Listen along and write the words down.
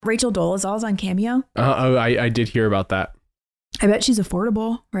Rachel Dolezal's on Cameo. I did hear about that. I bet she's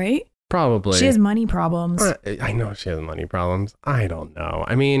affordable, right? Probably. She has money problems. I know she has money problems. I don't know.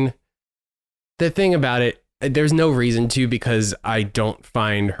 I mean, the thing about it, there's no reason to, because I don't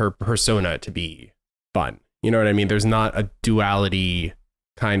find her persona to be fun. You know what I mean? There's not a duality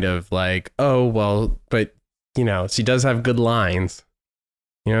kind of like, oh, well, but, you know, she does have good lines.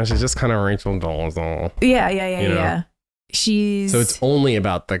 You know, she's just kind of Rachel Dolezal. Yeah. So it's only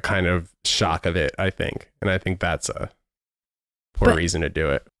about the kind of shock of it, I think. And I think that's a poor reason to do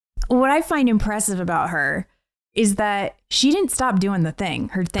it. What I find impressive about her is that she didn't stop doing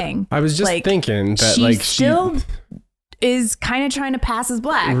her thing. I was just thinking that she still is kind of trying to pass as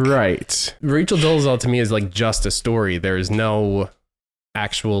black. Right. Rachel Dolezal to me is like just a story. There is no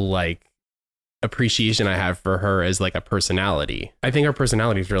actual like appreciation I have for her as like a personality. I think her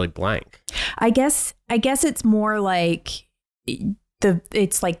personality is really blank. I guess it's more like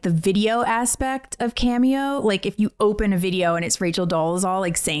it's like the video aspect of Cameo. Like if you open a video and it's Rachel Dolezal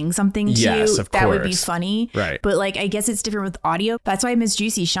like saying something to you, that would be funny. Right. But like I guess it's different with audio. That's why Miss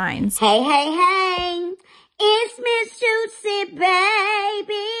Juicy shines. Hey. It's Miss Juicy,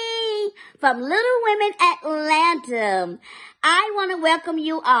 baby, from Little Women Atlanta. I want to welcome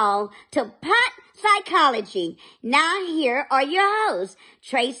you all to Pot Psychology. Now here are your hosts,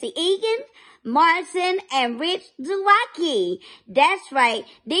 Tracy Egan, Morrison, and Rich Zawacki. That's right.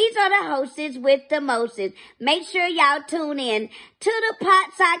 These are the hosts with the mostest. Make sure y'all tune in to the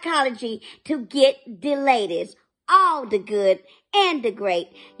Pot Psychology to get the latest, all the good and the great.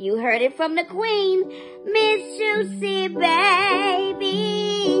 You heard it from the queen, Miss Juicy,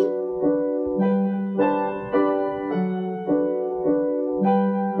 baby.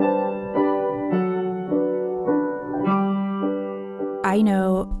 I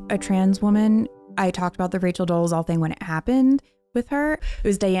know a trans woman. I talked about the Rachel Dolezal thing when it happened with her. It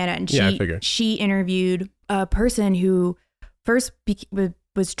was Diana, and she interviewed a person who first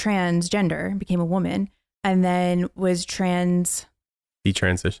was transgender, became a woman, and then was detransitioned?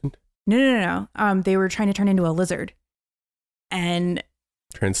 No. They were trying to turn into a lizard. And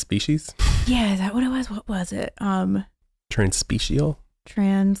transspecies? Yeah, is that what it was? What was it? Transspecial?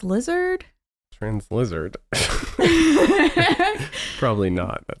 Translizard? Translizard. Probably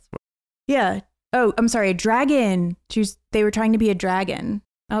not. That's what. Yeah. Oh, I'm sorry. A dragon. They were trying to be a dragon.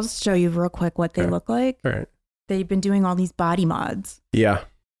 I'll just show you real quick what they look like. All right. They've been doing all these body mods. Yeah.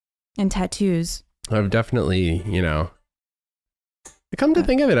 And tattoos. I've definitely, come to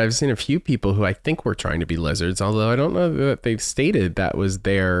think of it, I've seen a few people who I think were trying to be lizards, although I don't know that they've stated that was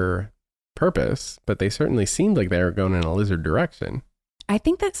their purpose, but they certainly seemed like they were going in a lizard direction. I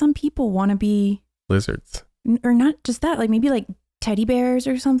think that some people want to be lizards. Or not just that, like maybe like teddy bears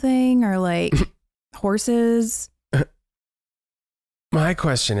or something, or like horses. My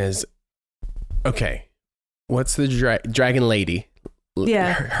question is, okay, what's the dragon lady?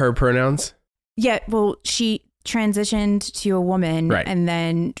 Yeah. Her pronouns? Yeah, well, she transitioned to a woman, right, and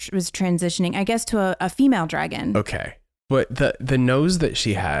then was transitioning, I guess, to a female dragon. Okay. But the nose that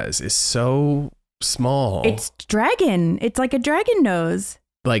she has is so small. It's dragon. It's like a dragon nose.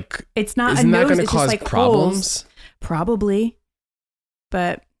 Like, it's not isn't a nose, that going to it's cause just like problems? Holes. Probably.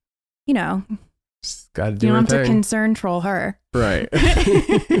 But, just gotta do you don't have thing. to concern troll her. Right.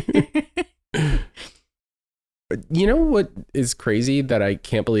 You know what is crazy that I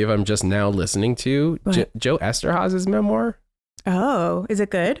can't believe I'm just now listening to? Joe Esterhaz's memoir. Oh, is it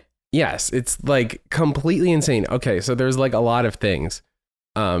good? Yes, it's like completely insane. Okay, so there's like a lot of things.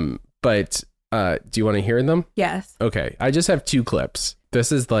 But do you want to hear them? Yes. Okay, I just have 2 clips.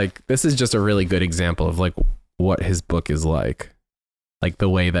 This is just a really good example of like what his book is like the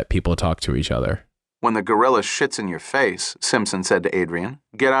way that people talk to each other. When the gorilla shits in your face, Simpson said to Adrian,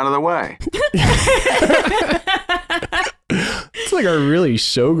 "Get out of the way." It's like a really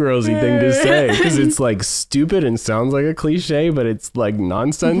showgirlsy thing to say, because it's like stupid and sounds like a cliche, but it's like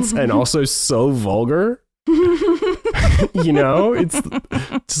nonsense and also so vulgar. It's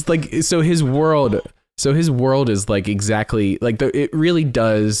just like, so his world is like exactly like it really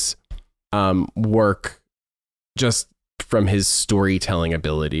does work just from his storytelling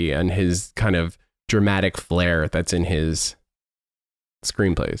ability and his kind of dramatic flair that's in his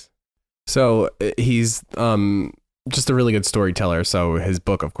screenplays. So he's just a really good storyteller. So his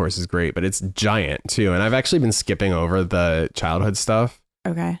book, of course, is great, but it's giant too. And I've actually been skipping over the childhood stuff.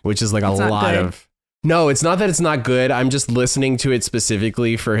 Okay. Which is like a lot of. No, it's not that it's not good. I'm just listening to it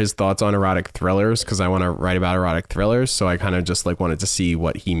specifically for his thoughts on erotic thrillers, because I want to write about erotic thrillers. So I kind of just like wanted to see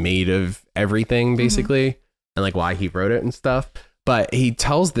what he made of everything, basically, and like why he wrote it and stuff. But he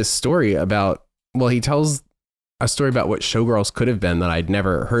tells this story about, he tells a story about what Showgirls could have been that I'd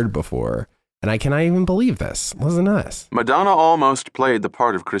never heard before. And I cannot even believe this. Listen to this. Madonna almost played the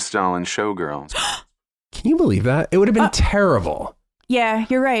part of Cristal in Showgirls. Can you believe that? It would have been terrible. Yeah,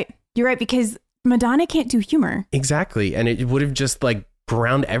 you're right. You're right, because Madonna can't do humor. Exactly. And it would have just like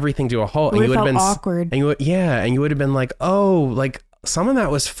ground everything to a halt. It would have felt awkward. And you would have been like, oh, like some of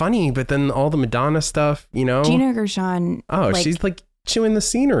that was funny, but then all the Madonna stuff, you know? Gina Gershon. Oh, she's like chewing the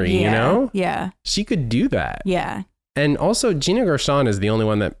scenery, you know? Yeah. She could do that. Yeah. And also Gina Gershon is the only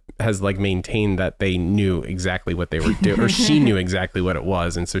one that has like maintained that they knew exactly what they were doing, or she knew exactly what it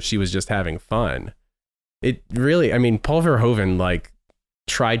was. And so she was just having fun. It really, I mean, Paul Verhoeven like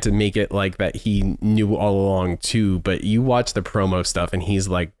tried to make it like that he knew all along too, but you watch the promo stuff and he's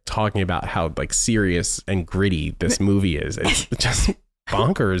like talking about how like serious and gritty this movie is. It's just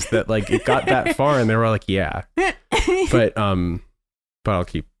bonkers that like it got that far and they were like, yeah. But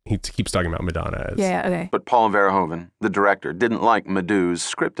he keeps talking about Madonna. Yeah, okay. But Paul Verhoeven, the director, didn't like Madou's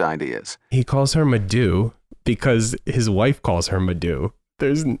script ideas. He calls her Madou because his wife calls her Madou.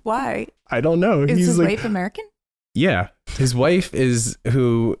 Why? I don't know. Is his wife American? Yeah. His wife is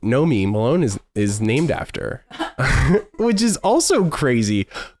who Nomi Malone is named after, which is also crazy.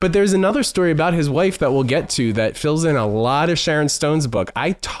 But there's another story about his wife that we'll get to that fills in a lot of Sharon Stone's book.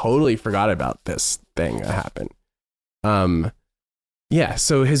 I totally forgot about this thing that happened. Yeah,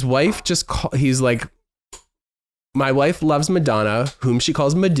 so his wife he's like, my wife loves Madonna, whom she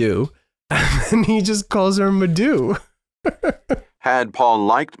calls Madou, and he just calls her Madou. Had Paul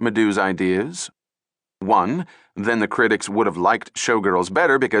liked Madou's ideas, 1, then the critics would have liked Showgirls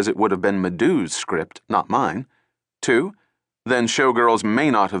better because it would have been Madou's script, not mine. 2, then Showgirls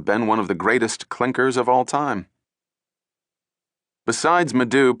may not have been one of the greatest clinkers of all time. Besides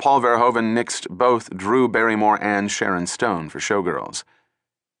Madou, Paul Verhoeven nixed both Drew Barrymore and Sharon Stone for Showgirls.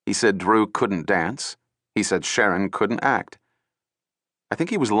 He said Drew couldn't dance. He said Sharon couldn't act. I think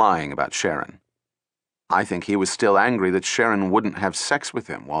he was lying about Sharon. I think he was still angry that Sharon wouldn't have sex with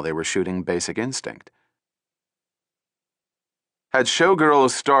him while they were shooting Basic Instinct. Had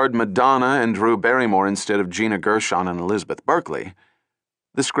Showgirls starred Madonna and Drew Barrymore instead of Gina Gershon and Elizabeth Berkley,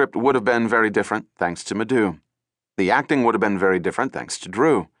 the script would have been very different thanks to Madou. The acting would have been very different thanks to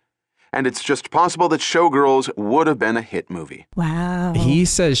Drew. And it's just possible that Showgirls would have been a hit movie. Wow. He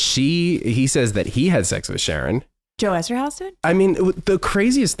says that he had sex with Sharon. Joe Esterhaus did? I mean, the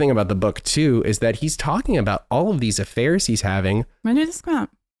craziest thing about the book, too, is that he's talking about all of these affairs he's having. When did this come out?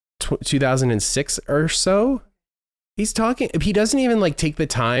 2006 or so. He doesn't even like take the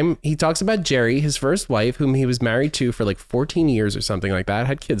time. He talks about Jerry, his first wife, whom he was married to for like 14 years or something like that,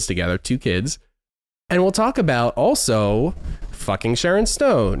 had kids together, 2 kids. And we'll talk about also fucking Sharon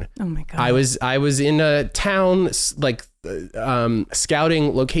Stone. Oh my God. I was in a town like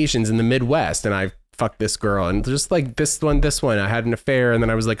scouting locations in the Midwest, and I fucked this girl, and just like this one, I had an affair, and then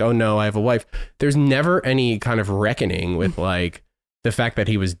I was like, oh no, I have a wife. There's never any kind of reckoning with like the fact that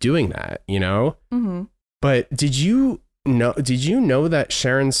he was doing that, you know? Mm-hmm. But did you know that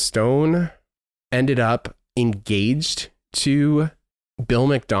Sharon Stone ended up engaged to Bill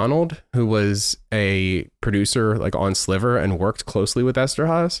McDonald, who was a producer like on Sliver and worked closely with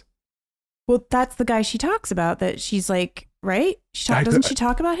Esterhaus? Well, that's the guy she talks about, that she's like, right? Doesn't she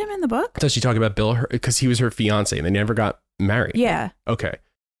talk about him in the book? Does she talk about Bill? Because he was her fiance and they never got married. Yeah. Okay.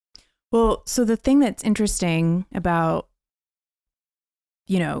 Well, so the thing that's interesting about,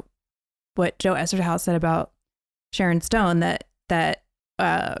 you know, what Joe Esterhaus said about Sharon Stone, that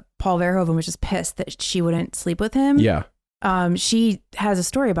Paul Verhoeven was just pissed that she wouldn't sleep with him. Yeah. She has a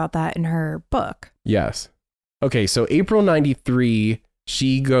story about that in her book. Yes. Okay, so April 93,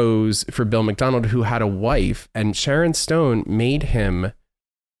 she goes for Bill McDonald, who had a wife, and Sharon Stone made him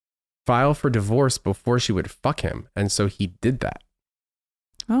file for divorce before she would fuck him. And so he did that.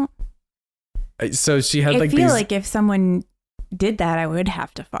 Oh. So she had like these... I feel like if someone did that, I would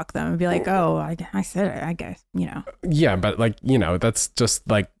have to fuck them and be like, oh, I said it, I guess, you know. Yeah, but like, you know, that's just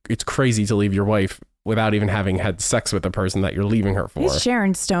like, it's crazy to leave your wife without even having had sex with the person that you're leaving her for. It's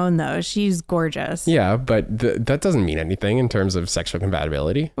Sharon Stone, though. She's gorgeous. Yeah, but that doesn't mean anything in terms of sexual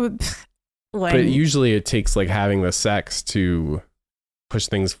compatibility. But usually it takes like having the sex to push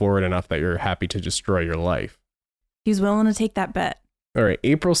things forward enough that you're happy to destroy your life. He's willing to take that bet. All right,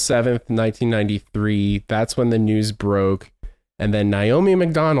 April 7th, 1993, that's when the news broke. And then Naomi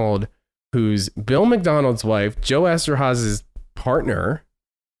McDonald, who's Bill McDonald's wife, Joe Esterhaus's partner,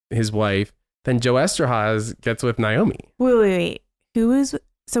 his wife, then Joe Esterhaus gets with Naomi. Wait.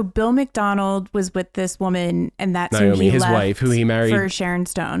 So Bill McDonald was with this woman, and that's Naomi, his wife, who he married for Sharon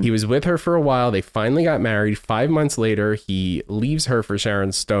Stone. He was with her for a while. They finally got married. 5 months later, he leaves her for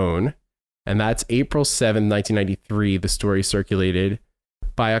Sharon Stone. And that's April 7th, 1993. The story circulated.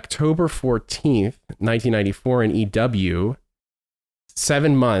 By October 14th, 1994 in EW,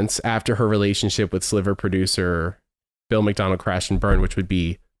 7 months after her relationship with Sliver producer Bill McDonald crashed and burned, which would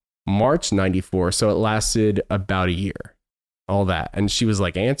be March 94. So it lasted about a year, all that. And she was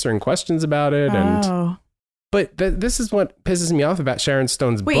like answering questions about it. But this is what pisses me off about Sharon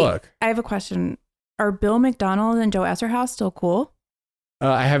Stone's book. I have a question. Are Bill McDonald and Joe Esterhaus still cool?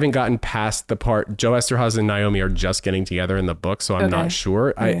 I haven't gotten past the part. Joe Esterhaus and Naomi are just getting together in the book, so I'm not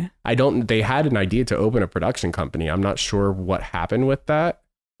sure. Okay. I don't. They had an idea to open a production company. I'm not sure what happened with that.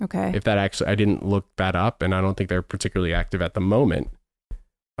 Okay. If that actually, I didn't look that up, and I don't think they're particularly active at the moment.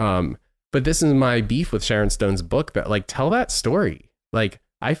 But this is my beef with Sharon Stone's book. That like tell that story. Like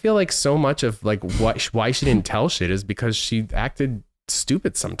I feel like so much of like why she didn't tell shit is because she acted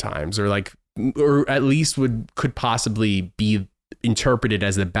stupid sometimes, or at least could possibly be interpreted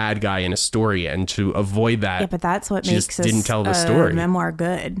as the bad guy in a story, and to avoid that. Yeah, but that's what makes didn't tell the story. Memoir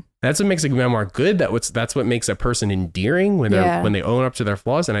good. That's what makes a memoir good. That's what makes a person endearing when they own up to their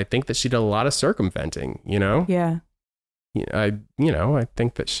flaws. And I think that she did a lot of circumventing. Yeah. I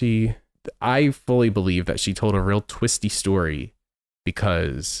think that I fully believe that she told a real twisty story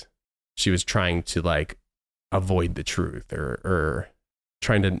because she was trying to like avoid the truth or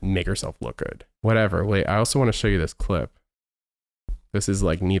trying to make herself look good. Whatever. Wait, I also want to show you this clip. This is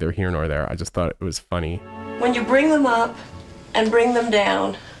like neither here nor there. I just thought it was funny. When you bring them up and bring them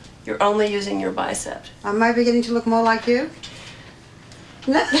down, you're only using your bicep. I might be getting to look more like you.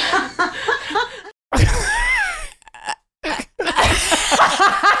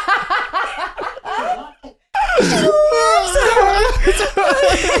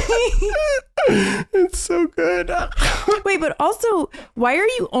 It's so good. Wait, but also, why are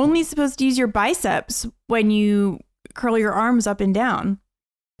you only supposed to use your biceps when you curl your arms up and down?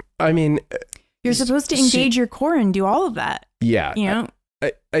 I mean, you're supposed to engage your core and do all of that. Yeah.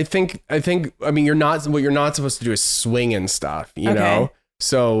 I think you're not supposed to do is swing and stuff, you know?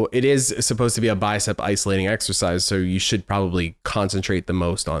 So it is supposed to be a bicep isolating exercise. So you should probably concentrate the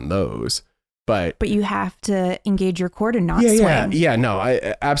most on those. But you have to engage your core to not swing. Yeah, no,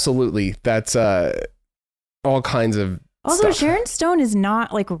 I absolutely. That's all kinds of also stuff. Sharon Stone is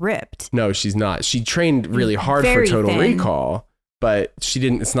not like ripped. No, she's not. She trained really hard for Total Recall, but she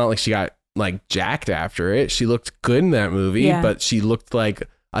didn't. It's not like she got like jacked after it. She looked good in that movie, but she looked like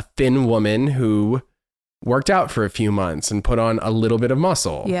a thin woman who worked out for a few months and put on a little bit of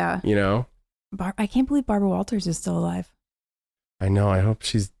muscle. Yeah, I can't believe Barbara Walters is still alive. I know. I hope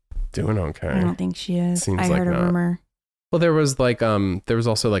she's doing okay. I don't think she is. Seems I like heard a rumor. Well, there was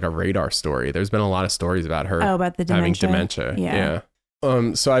also like a Radar story. There's been a lot of stories about her. Oh, about the dementia. Having dementia.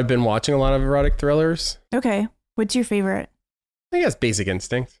 Yeah. So I've been watching a lot of erotic thrillers. Okay. What's your favorite? I guess Basic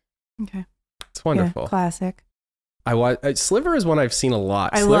Instinct. Okay. It's wonderful. Yeah, classic. Sliver is one I've seen a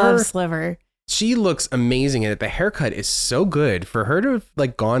lot. I love Sliver. She looks amazing in it. The haircut is so good for her to have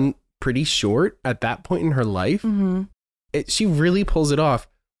like gone pretty short at that point in her life. Mm-hmm. She really pulls it off.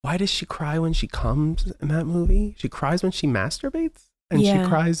 Why does she cry when she comes in that movie? She cries when she masturbates and she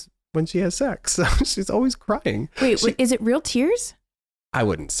cries when she has sex. She's always crying. Wait, is it real tears? I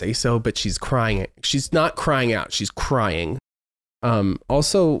wouldn't say so, but she's crying. She's not crying out. She's crying.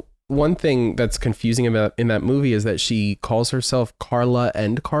 Also, one thing that's confusing about in that movie is that she calls herself Carla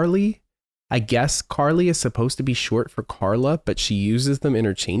and Carly. I guess Carly is supposed to be short for Carla, but she uses them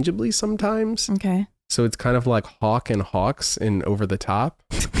interchangeably sometimes. Okay. So it's kind of like Hawk and Hawks in Over the Top.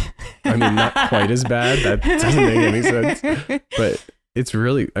 I mean, not quite as bad. That doesn't make any sense. But it's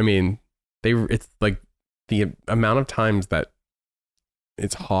really, I mean, it's like the amount of times that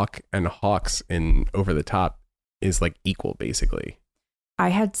it's Hawk and Hawks in Over the Top is like equal, basically. I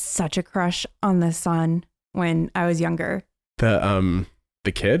had such a crush on the son when I was younger. The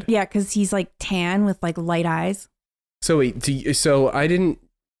kid? Yeah, because he's like tan with like light eyes. So wait,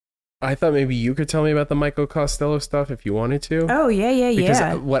 I thought maybe you could tell me about the Michael Costello stuff if you wanted to. Oh, yeah.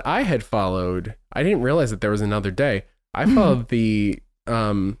 Because what I had followed, I didn't realize that there was another day. I followed the,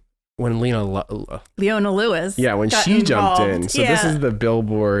 when Leona Lewis. Yeah, when she jumped in. So this is the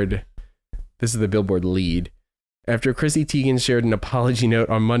Billboard lead. After Chrissy Teigen shared an apology note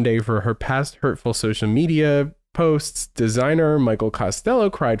on Monday for her past hurtful social media posts, designer Michael Costello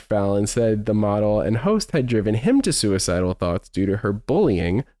cried foul and said the model and host had driven him to suicidal thoughts due to her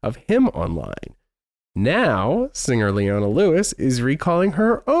bullying of him online. Now, singer Leona Lewis is recalling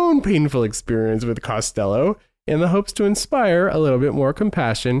her own painful experience with Costello in the hopes to inspire a little bit more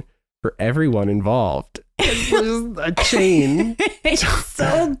compassion for everyone involved. It's just a chain. It's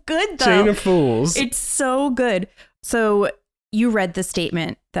so good, though. Chain of fools. It's so good. So you read the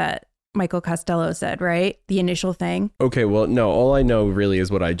statement that Michael Costello said, right? The initial thing. Okay, well, no, all I know really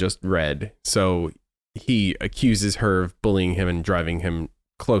is what I just read. So he accuses her of bullying him and driving him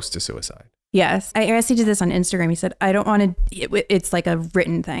close to suicide. Yes. I guess he did this on Instagram. He said, I don't want to, it's like a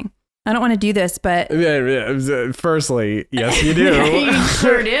written thing. I don't want to do this, but. Firstly, yes, you do. You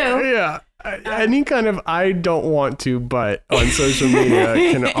sure do. Yeah. Any kind of I don't want to, but on social media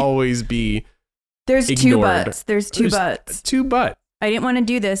can always be There's ignored. There's two buts. Two buts. I didn't want to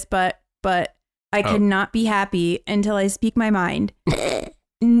do this, but I could not be happy until I speak my mind.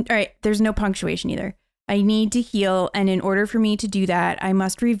 All right. There's no punctuation either. I need to heal. And in order for me to do that, I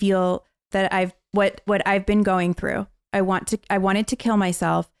must reveal that what I've been going through. I wanted to kill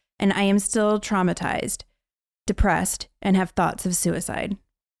myself, and I am still traumatized, depressed, and have thoughts of suicide.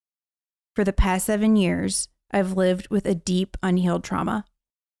 For the past 7 years, I've lived with a deep, unhealed trauma.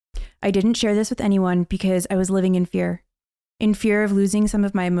 I didn't share this with anyone because I was living in fear of losing some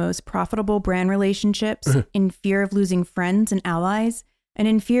of my most profitable brand relationships, in fear of losing friends and allies, and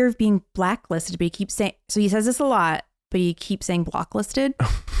in fear of being blacklisted. But he keeps saying, so he says this a lot, but he keeps saying blacklisted.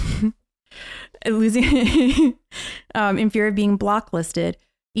 In fear of being blacklisted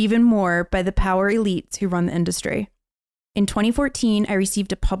even more by the power elites who run the industry. In 2014, I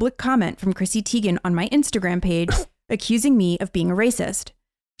received a public comment from Chrissy Teigen on my Instagram page accusing me of being a racist.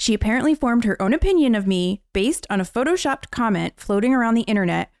 She apparently formed her own opinion of me based on a photoshopped comment floating around the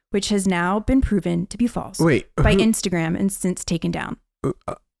internet, which has now been proven to be false by Instagram and since taken down.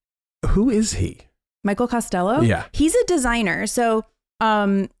 Who is he? Michael Costello? Yeah. He's a designer. So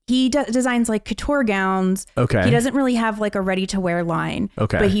he designs like couture gowns. Okay. He doesn't really have like a ready to wear line.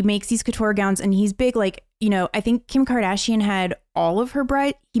 Okay. But he makes these couture gowns, and he's big. Like, I think Kim Kardashian had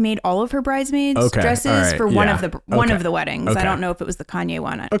he made all of her bridesmaids dresses for one of the weddings. Okay. I don't know if it was the Kanye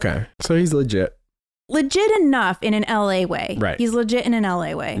one. Okay. So he's legit. Legit enough in an LA way. Right. He's legit in an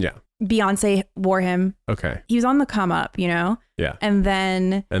LA way. Yeah. Beyonce wore him. Okay. He was on the come up, Yeah. And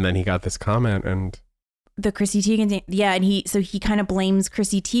then he got this comment and the Chrissy Teigen thing. Yeah, and he kind of blames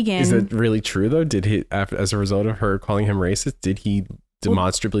Chrissy Teigen. Is it really true though? Did he, as a result of her calling him racist, did he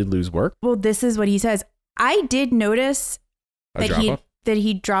demonstrably lose work? Well, this is what he says. I did notice that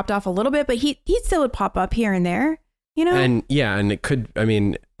he dropped off a little bit, but he still would pop up here and there, And it could,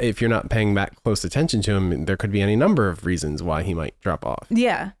 if you're not paying back close attention to him, there could be any number of reasons why he might drop off.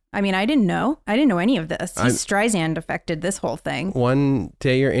 Yeah. I didn't know any of this. He's Streisand affected this whole thing. One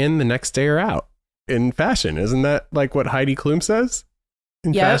day you're in, the next day you're out. In fashion, isn't that like what Heidi Klum says?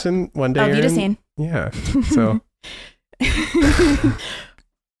 In fashion, one day you're in. Yeah. So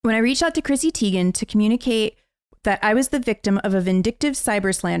when I reached out to Chrissy Teigen to communicate that I was the victim of a vindictive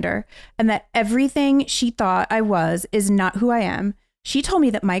cyber slander and that everything she thought I was is not who I am, she told me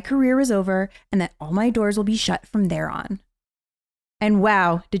that my career was over and that all my doors will be shut from there on. And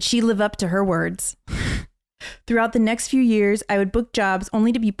wow, did she live up to her words. Throughout the next few years, I would book jobs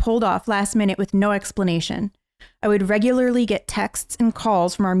only to be pulled off last minute with no explanation. I would regularly get texts and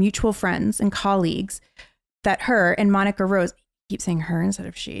calls from our mutual friends and colleagues that her and Monica Rose, I keep saying her instead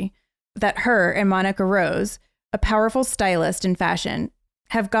of she, that her and Monica Rose, a powerful stylist in fashion,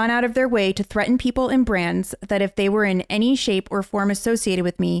 have gone out of their way to threaten people and brands that if they were in any shape or form associated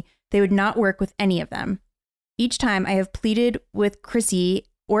with me, they would not work with any of them. Each time I have pleaded with Chrissy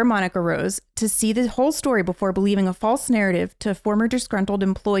or Monica Rose to see the whole story before believing a false narrative to a former disgruntled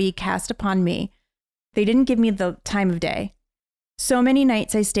employee cast upon me. They didn't give me the time of day. So many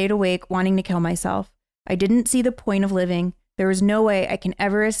nights I stayed awake wanting to kill myself. I didn't see the point of living. There was no way I can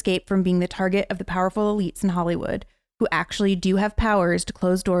ever escape from being the target of the powerful elites in Hollywood who actually do have powers to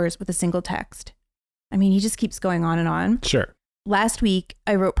close doors with a single text. He just keeps going on and on. Sure. Last week,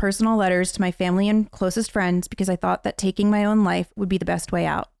 I wrote personal letters to my family and closest friends because I thought that taking my own life would be the best way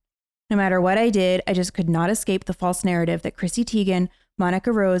out. No matter what I did, I just could not escape the false narrative that Chrissy Teigen,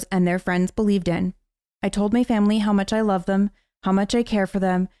 Monica Rose, and their friends believed in. I told my family how much I love them, how much I care for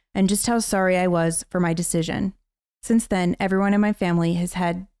them, and just how sorry I was for my decision. Since then, everyone in my family has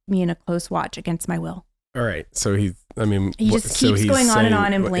had me in a close watch against my will. All right. So he just keeps going on and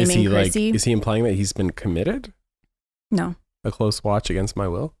on and blaming Chrissy. Is he implying that he's been committed? No. A close watch against my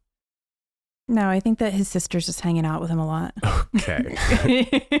will? No, I think that his sister's just hanging out with him a lot. Okay.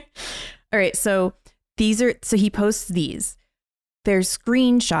 All right. So he posts these. There's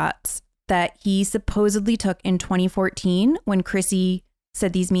screenshots that he supposedly took in 2014 when Chrissy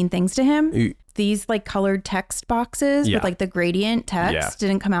said these mean things to him. These like colored text boxes with like the gradient text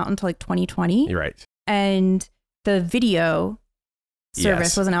didn't come out until like 2020. You're right. And the video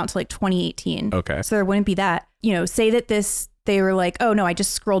service wasn't out until like 2018. Okay. So there wouldn't be that. Say that they were like, oh no, I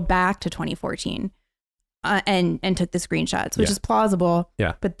just scrolled back to 2014. and took the screenshots, which is plausible.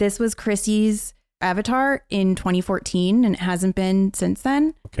 Yeah. But this was Chrissy's avatar in 2014 and it hasn't been since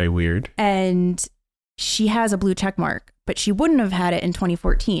then. Okay, weird. And she has a blue check mark, but she wouldn't have had it in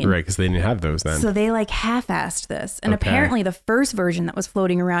 2014. Right, because they didn't have those then. So they like half-assed this. And apparently the first version that was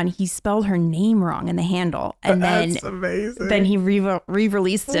floating around, he spelled her name wrong in the handle. And That's amazing. Then he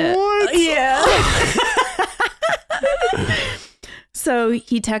re-released it. What? Yeah. So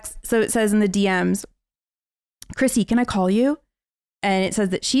it says in the DMs, Chrissy, can I call you? And it says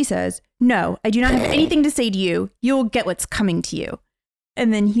that she says, no, I do not have anything to say to you. You'll get what's coming to you.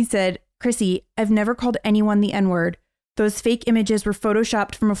 And then he said, Chrissy, I've never called anyone the N-word. Those fake images were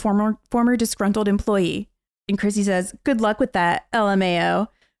photoshopped from a former disgruntled employee. And Chrissy says, good luck with that, LMAO.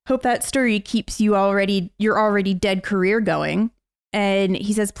 Hope that story keeps your already dead career going. And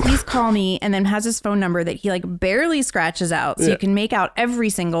he says, please call me, and then has his phone number that he like barely scratches out so you can make out every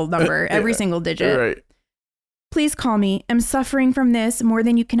single number, every single digit. Right. Please call me. I'm suffering from this more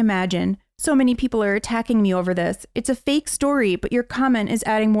than you can imagine. So many people are attacking me over this. It's a fake story, but your comment is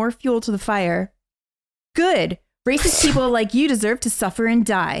adding more fuel to the fire. Good. Racist people like you deserve to suffer and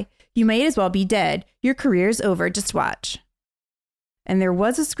die. You might as well be dead. Your career's over. Just watch. And there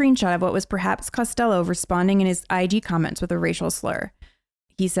was a screenshot of what was perhaps Costello responding in his IG comments with a racial slur.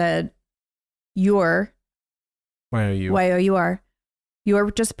 He said, You're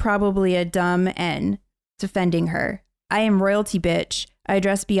just probably a dumb N defending her. I am royalty, bitch. I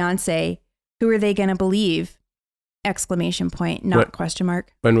address Beyonce. Who are they gonna believe? Exclamation point, not question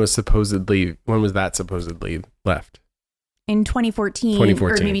mark. When was that supposedly left? In 2014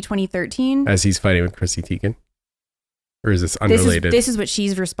 or maybe 2013. As he's fighting with Chrissy Teigen? Or is this unrelated? This is what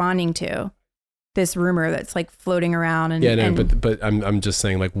she's responding to. This rumor that's like floating around. But I'm just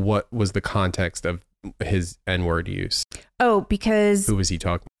saying, like, what was the context of his N-word use? Oh, because who was he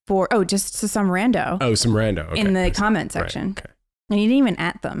talking for? Oh, just to some rando. Oh, some rando. Okay. In the comment section. Right. Okay. And he didn't even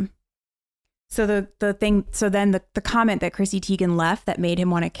at them. So the comment that Chrissy Teigen left that made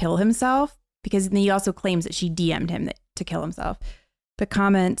him want to kill himself, because he also claims that she DM'd him to kill himself. The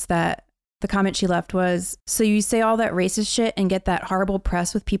comment she left was, so you say all that racist shit and get that horrible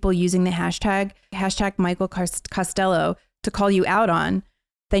press with people using the hashtag Michael Costello to call you out on.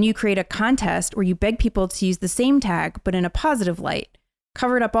 Then you create a contest where you beg people to use the same tag, but in a positive light.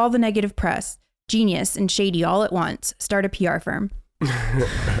 Covered up all the negative press. Genius and shady all at once. Start a PR firm.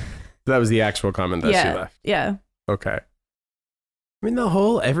 That was the actual comment that she left. Yeah. Okay. I mean, the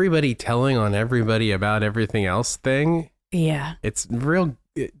whole everybody telling on everybody about everything else thing. Yeah. It's real.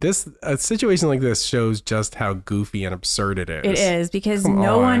 A situation like this shows just how goofy and absurd it is. It is, because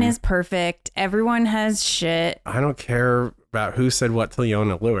no one is perfect. Everyone has shit. I don't care about who said what to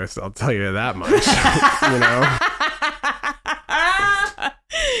Leona Lewis. I'll tell you that much. You know?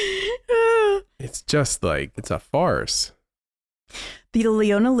 It's just like, it's a farce. The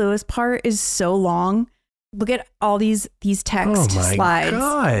Leona Lewis part is so long. Look at all these text slides. Oh my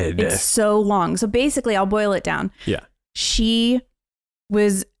God. It's so long. So basically, I'll boil it down. Yeah. She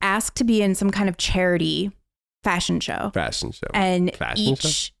was asked to be in some kind of charity fashion show. And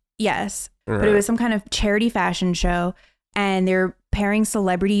yes. Right. But it was some kind of charity fashion show. And they're pairing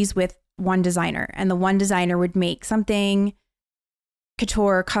celebrities with one designer. And the one designer would make something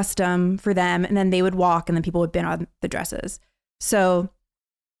couture, custom for them. And then they would walk and then people would bid on the dresses. So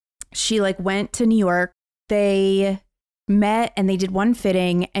she like went to New York. They met and they did one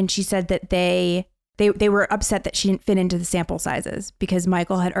fitting. And she said that they were upset that she didn't fit into the sample sizes because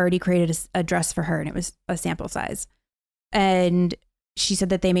Michael had already created a dress for her and it was a sample size. And she said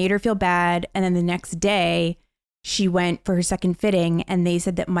that they made her feel bad. And then the next day she went for her second fitting and they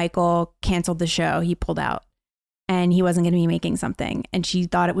said that Michael canceled the show. He pulled out and he wasn't going to be making something. And she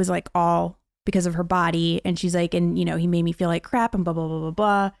thought it was like all because of her body. And she's like, and you know, he made me feel like crap and blah, blah, blah, blah,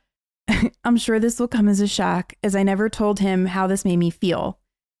 blah. I'm sure this will come as a shock as I never told him how this made me feel.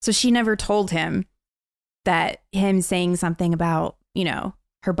 So she never told him that him saying something about, you know,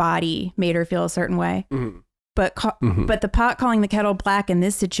 her body made her feel a certain way. Mm-hmm. But the pot calling the kettle black in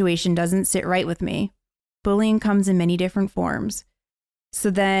this situation doesn't sit right with me. Bullying comes in many different forms. So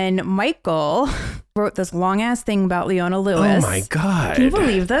then Michael wrote this long ass thing about Leona Lewis. Oh my God. Can you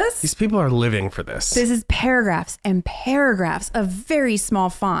believe this? These people are living for this. This is paragraphs and paragraphs of very small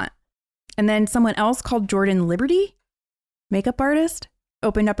font. And then someone else called Jordan Liberty, makeup artist,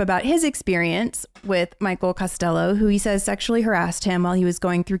 opened up about his experience with Michael Costello, who he says sexually harassed him while he was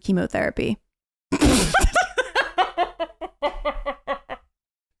going through chemotherapy.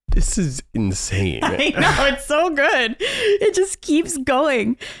 This is insane. I know, it's so good. It just keeps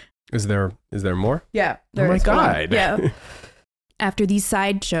going. Is there more? Yeah. Oh my God. Yeah. After these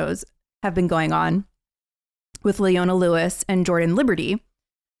sideshows have been going on, with Leona Lewis and Jordan Liberty.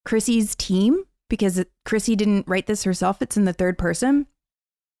 Chrissy's team, because Chrissy didn't write this herself, it's in the third person,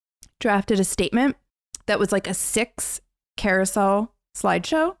 drafted a statement that was like a 6 carousel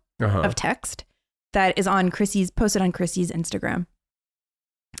slideshow of text that is posted on Chrissy's Instagram.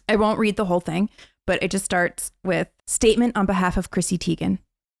 I won't read the whole thing, but it just starts with statement on behalf of Chrissy Teigen.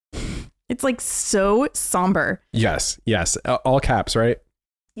 It's like so somber. Yes. All caps, right?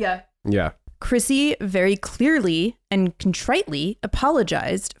 Yeah. Yeah. Chrissy very clearly and contritely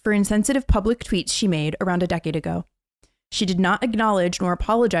apologized for insensitive public tweets she made around a decade ago. She did not acknowledge nor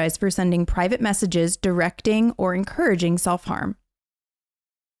apologize for sending private messages directing or encouraging self-harm.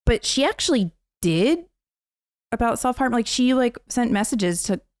 But she actually did about self-harm. Like she sent messages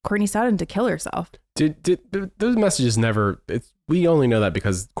to Courtney Stodden to kill herself. Did those messages never, we only know that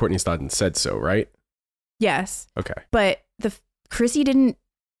because Courtney Stodden said so, right? Yes. Okay. But Chrissy didn't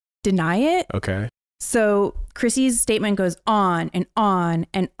deny it. Okay. So Chrissy's statement goes on and on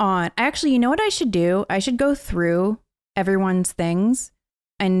and on. Actually, you know what I should do? I should go through everyone's things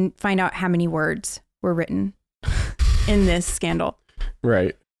and find out how many words were written in this scandal.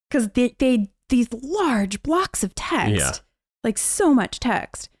 Right. Because these large blocks of text, like so much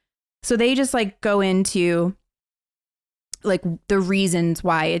text. So they just go into like the reasons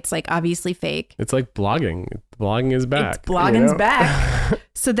why it's obviously fake. It's like blogging. Blogging is back. Blogging's back.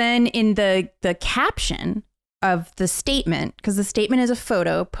 So then in the caption of the statement, because the statement is a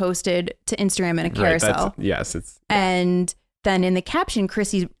photo posted to Instagram in a carousel. Right, and then in the caption,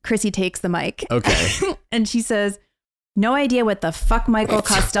 Chrissy takes the mic. Okay. And she says, "No idea what the fuck Michael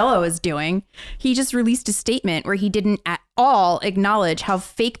Costello is doing. He just released a statement where he didn't at all acknowledge how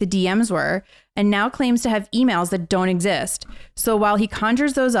fake the DMs were and now claims to have emails that don't exist. So while he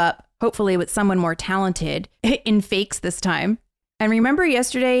conjures those up, hopefully with someone more talented, in fakes this time. And remember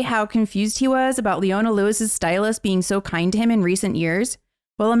yesterday how confused he was about Leona Lewis's stylist being so kind to him in recent years?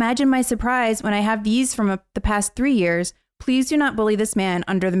 Well, imagine my surprise when I have these from the past 3 years. Please do not bully this man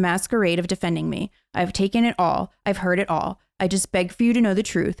under the masquerade of defending me. I've taken it all. I've heard it all. I just beg for you to know the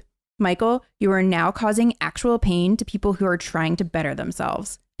truth. Michael, you are now causing actual pain to people who are trying to better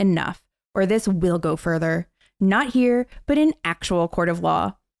themselves. Enough, or this will go further. Not here, but in actual court of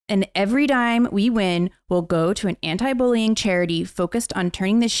law. And every dime we win will go to an anti-bullying charity focused on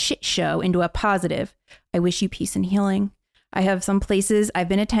turning this shit show into a positive. I wish you peace and healing. I have some places I've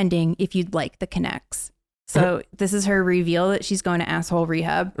been attending if you'd like the connects." So this is her reveal that she's going to asshole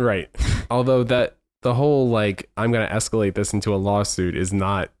rehab. Right. Although the whole I'm going to escalate this into a lawsuit is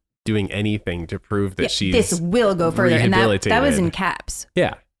not doing anything to prove that this will go further. And that was in caps.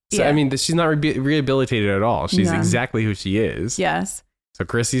 Yeah. So, I mean, she's not rehabilitated at all. She's exactly who she is. Yes. So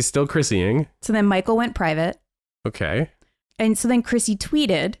Chrissy's still Chrissying. So then Michael went private. Okay. And so then Chrissy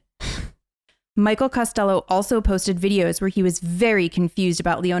tweeted, Michael Costello also posted videos where he was very confused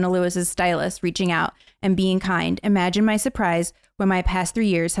about Leona Lewis's stylist reaching out and being kind. Imagine my surprise when my past 3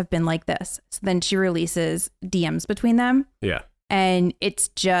 years have been like this. So then she releases DMs between them. Yeah. And it's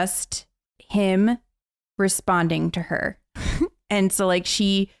just him responding to her. And so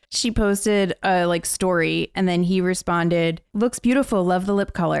she posted a story and then he responded, "Looks beautiful. Love the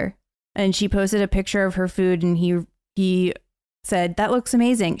lip color." And she posted a picture of her food and he said, "That looks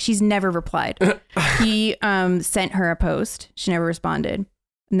amazing." She's never replied. He sent her a post. She never responded.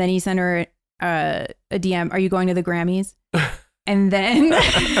 And then he sent her a DM. "Are you going to the Grammys?" And then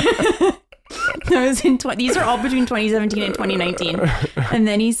these are all between 2017 and 2019. And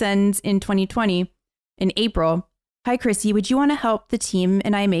then he sends in 2020, in April, "Hi, Chrissy, would you want to help the team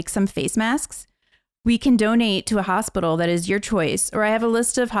and I make some face masks? We can donate to a hospital that is your choice, or I have a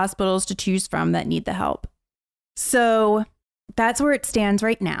list of hospitals to choose from that need the help." So that's where it stands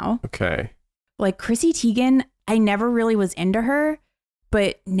right now. Okay. Chrissy Teigen, I never really was into her,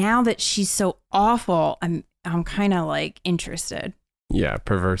 but now that she's so awful, I'm kind of interested. Yeah,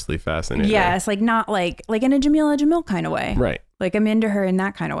 perversely fascinated. Yes, not like in a Jamila Jamil kind of way. Right. I'm into her in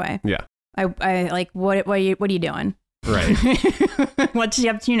that kind of way. Yeah. I what are you doing? Right. What's she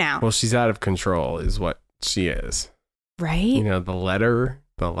up to now? Well, she's out of control is what she is. Right? The letter,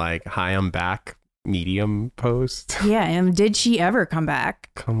 the "Hi, I'm back" Medium post. Yeah, and did she ever come back?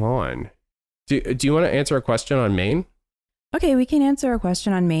 Come on. Do you want to answer a question on Maine? Okay, we can answer a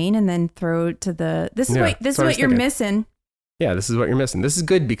question on Maine and then throw to this is what you're missing. Yeah, this is what you're missing. This is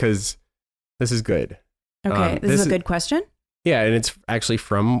good because this is good. Okay, this is a good question. Yeah, and it's actually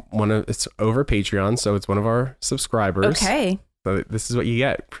from it's over Patreon, so it's one of our subscribers. Okay. So this is what you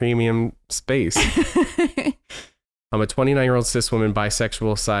get, premium space. I'm a 29-year-old cis woman,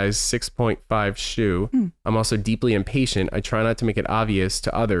 bisexual, size 6.5 shoe. I'm also deeply impatient. I try not to make it obvious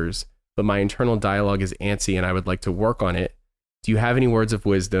to others, but my internal dialogue is antsy and I would like to work on it. Do you have any words of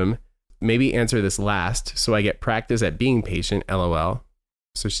wisdom? Maybe answer this last so I get practice at being patient, LOL.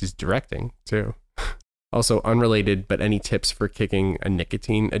 So she's directing too. Also unrelated, but any tips for kicking a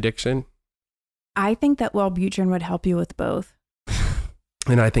nicotine addiction? I think that Wellbutrin would help you with both.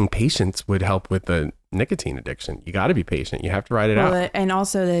 And I think patience would help with the nicotine addiction. You got to be patient. You have to ride it out. And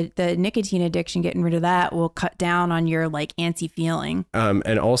also the nicotine addiction, getting rid of that will cut down on your like antsy feeling.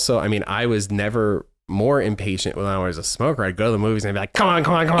 And also, I mean, I was never more impatient when I was a smoker. I'd go to the movies and I'd be like, come on.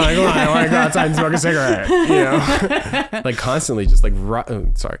 I want to go outside and smoke a cigarette. You know, like constantly just like,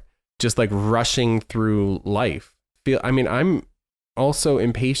 just like rushing through life. I'm also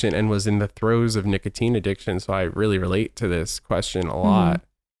impatient and was in the throes of nicotine addiction. So I really relate to this question a lot.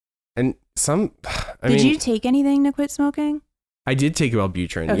 And did you take anything to quit smoking? I did take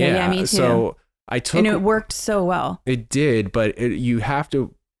Wellbutrin. Okay, yeah, me too. So I took, and it worked so well. It did, but you have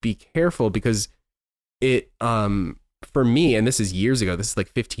to be careful because it, for me, and this is years ago, this is like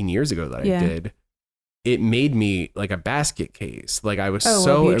 15 years ago that I did, it made me like a basket case. Like I was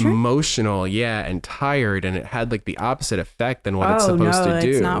so emotional, and tired, and it had like the opposite effect than what it's supposed to do.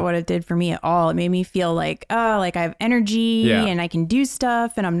 It's not what it did for me at all. It made me feel like, like I have energy and I can do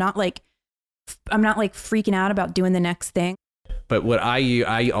stuff, and I'm not like freaking out about doing the next thing. But what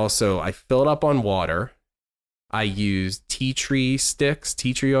I filled up on water. I used tea tree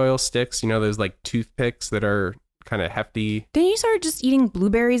oil sticks, you know, those like toothpicks that are kind of hefty. Didn't you start just eating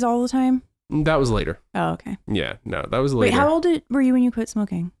blueberries all the time? That was later. Oh, okay. Yeah, no, that was later. Wait, how old were you when you quit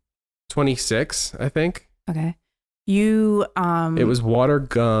smoking? 26, I think. Okay. You, it was water,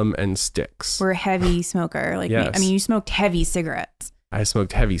 gum, and sticks. Were a heavy smoker. Like, yes. You smoked heavy cigarettes. I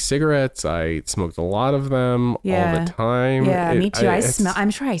smoked heavy cigarettes. I smoked a lot of them all the time. Yeah, me too.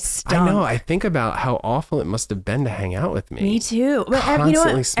 I'm sure I stunk. I know. I think about how awful it must have been to hang out with me. Me too. But you know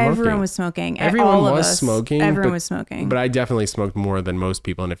what? Smoking. Everyone was smoking. Everyone was smoking. Everyone was smoking. But I definitely smoked more than most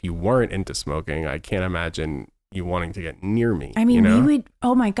people. And if you weren't into smoking, I can't imagine you wanting to get near me. I mean, we would,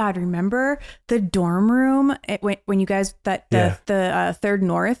 oh my God, remember the dorm room when you guys, the Third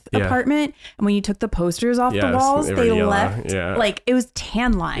North apartment, and when you took the posters off the walls, they left, like it was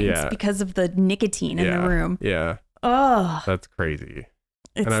tan lines because of the nicotine in the room. Yeah. Oh. That's crazy.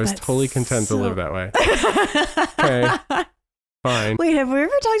 And I was totally content to live that way. Okay. Fine. Wait, have we ever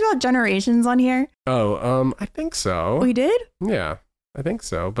talked about generations on here? Oh, I think so. We did? Yeah, I think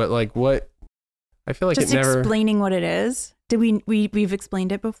so. But like what? I feel like just it never... explaining what it is. Did we've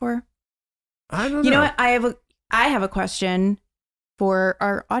explained it before? I don't know. You know what? I have a question for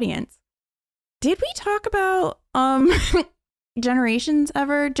our audience. Did we talk about Generations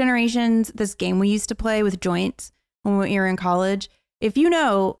ever? Generations, this game we used to play with joints when we were in college. If you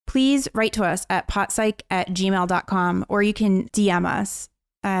know, please write to us at potpsych@gmail.com, or you can DM us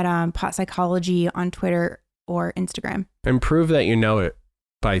at potpsychology on Twitter or Instagram. And prove that you know it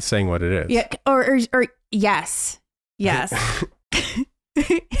by saying what it is. Yeah, or yes.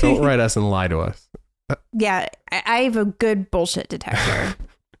 Don't write us and lie to us. Yeah, I have a good bullshit detector.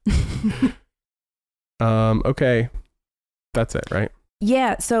 Okay. That's it, right?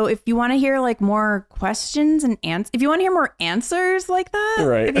 Yeah, so if you want to hear like more questions and if you want to hear more answers like that,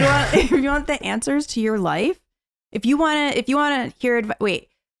 right? If you want the answers to your life, if you want to hear advice, wait,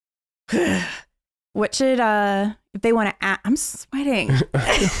 what should if they want to ask? I'm sweating. Oh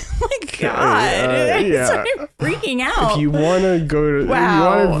my God, I'm starting freaking out. If you want to go to, if you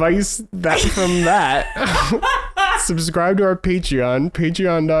want advice from that, subscribe to our Patreon,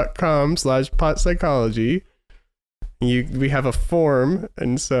 patreon.com/potpsychology. We have a form,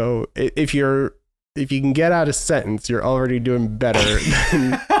 and so if you can get out a sentence, you're already doing better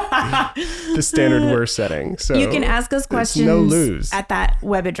than the standard we're setting. So you can ask us questions no lose at that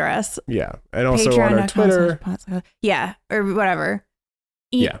web address. Yeah, and also on our Twitter. Yeah, or whatever.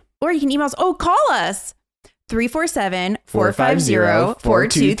 Yeah. Or you can email us. Oh, call us.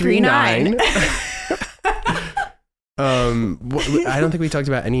 347-450-4239. I don't think we talked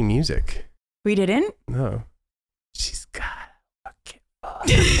about any music. We didn't? No. She's got a bucket for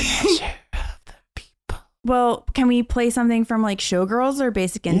the pleasure of the people. Well, can we play something from like Showgirls or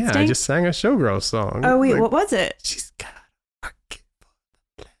Basic Instinct? Yeah, I just sang a Showgirls song. Oh wait, what was it? She's got a bucket for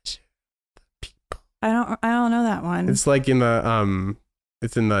the pleasure of the people. I don't know that one. It's like in the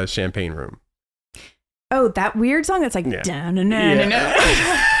it's in the champagne room. Oh, that weird song that's like down and yeah, that's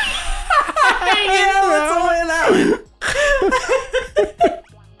only that one.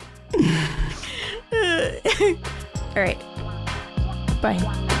 All right. Bye.